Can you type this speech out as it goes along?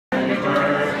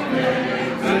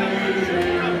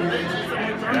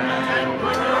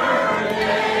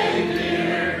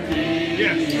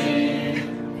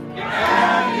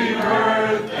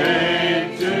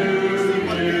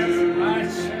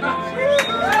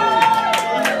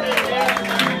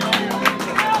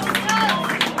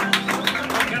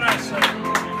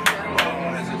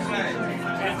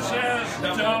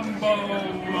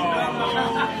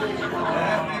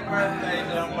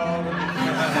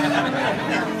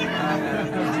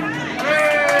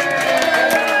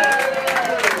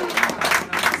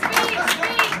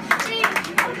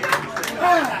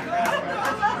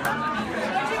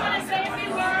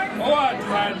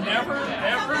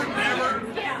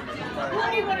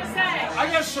to say. I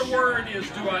guess the word is,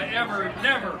 do I ever,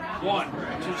 never want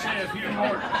to say a few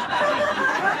more.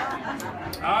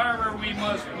 However, we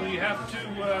have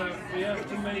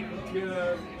to make,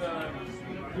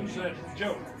 who's that?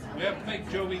 Joe. We have to make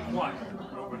Joe be quiet.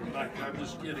 I'm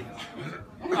just kidding.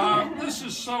 This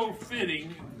is so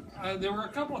fitting. There were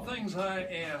a couple of things I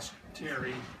asked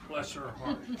Teri, bless her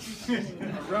heart,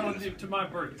 relative to my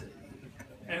birthday.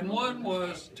 And one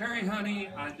was, Teri, honey,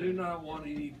 I do not want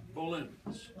any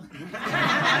balloons.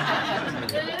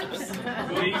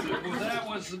 That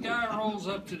was the guy rolls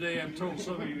up today. I've told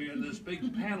some of you in this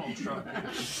big panel truck.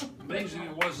 Amazing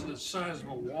it wasn't the size of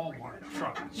a Walmart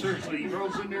truck. Seriously, he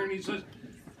rolls in there and he says,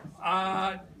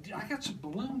 I got some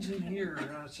balloons in here.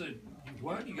 And I said,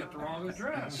 what? You got the wrong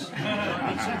address. He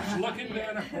said, looking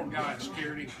down at poor guy,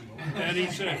 scared him. And he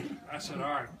said, I said, all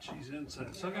right, she's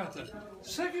inside. So I got the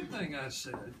second thing I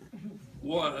said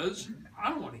was, I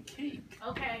don't want any cake.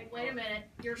 Okay, wait a minute.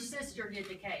 Your sister did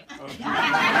the cake. Okay. Take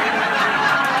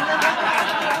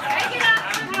it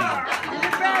up to her.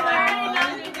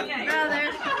 Brother.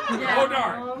 Oh,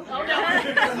 darn. Oh, darn.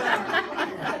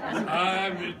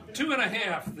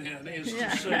 2.5 then is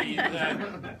to say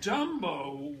that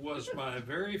Dumbo was my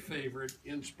very favorite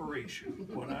inspiration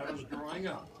when I was growing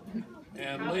up.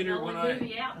 And later when I...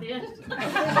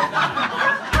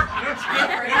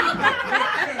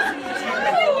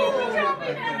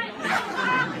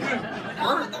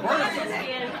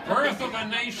 Birth of a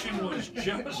Nation was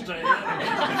just ahead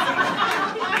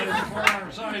as far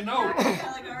as I know.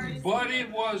 But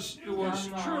it was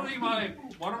truly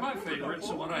one of my favorites.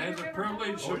 And when I had the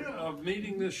privilege of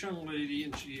meeting this young lady,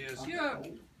 and she asked, yeah,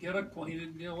 get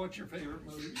acquainted, what's your favorite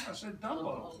movie? I said,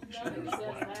 Dumbo.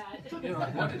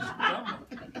 What is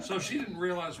Dumbo? So she didn't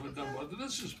realize what Dumbo was.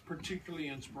 This is particularly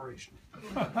inspirational.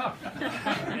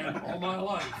 And all my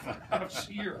life, I've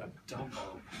seen her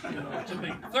Dumbo, to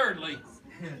me. Thirdly,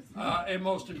 and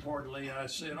most importantly, I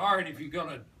said, all right, if you're going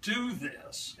to do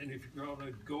this, and if you're going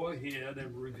to go ahead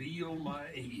and reveal my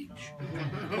age,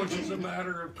 which is a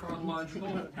matter of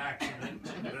chronological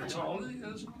accident, that's all it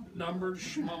is, numbers,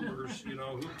 schmumbers,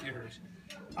 who cares?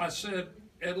 I said,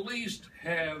 at least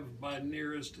have my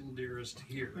nearest and dearest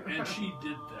here. And she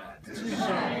did that. So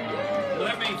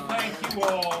let me thank you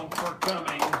all for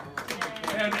coming.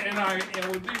 And I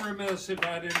would be remiss if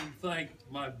I didn't thank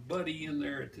my buddy in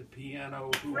there at the piano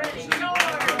who was an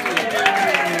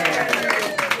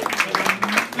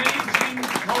amazing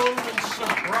total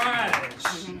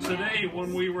surprise today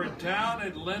when we were down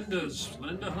at Linda,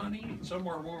 honey,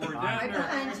 somewhere when we were down there.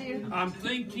 I'm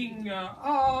thinking, I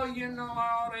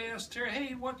ought to ask Teri,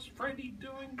 hey, what's Freddie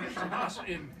doing?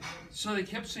 And so they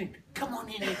kept saying, come on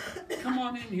in here, come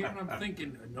on in here. And I'm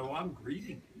thinking, no, I'm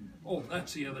greeting. Oh,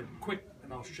 that's the other quick.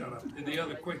 I'll shut up. And the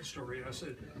other quick story, I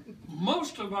said,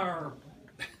 most of our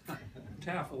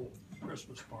taffel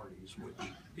Christmas parties, which,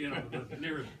 the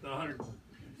nearest,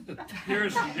 the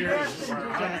nearest and dearest of our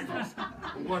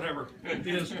 100, whatever,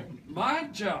 is my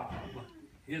job,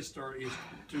 his story, is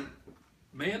to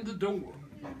man the door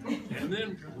and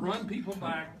then run people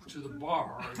back to the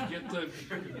bar and get the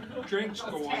drinks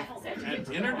going and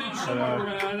introduce them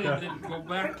around and then go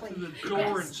back to the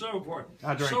door and so forth.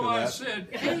 So I said,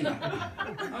 hey,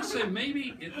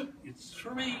 maybe it's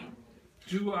for me.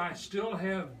 Do I still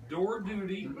have door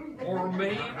duty, or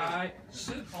may I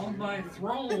sit on my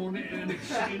throne and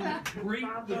greet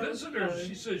the visitors?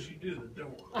 She says you do the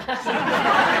door.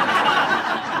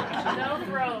 No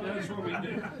throne. That's what we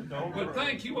do. But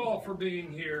thank you all for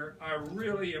being here. I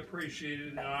really appreciate it,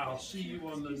 and I'll see you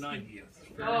on the 90th.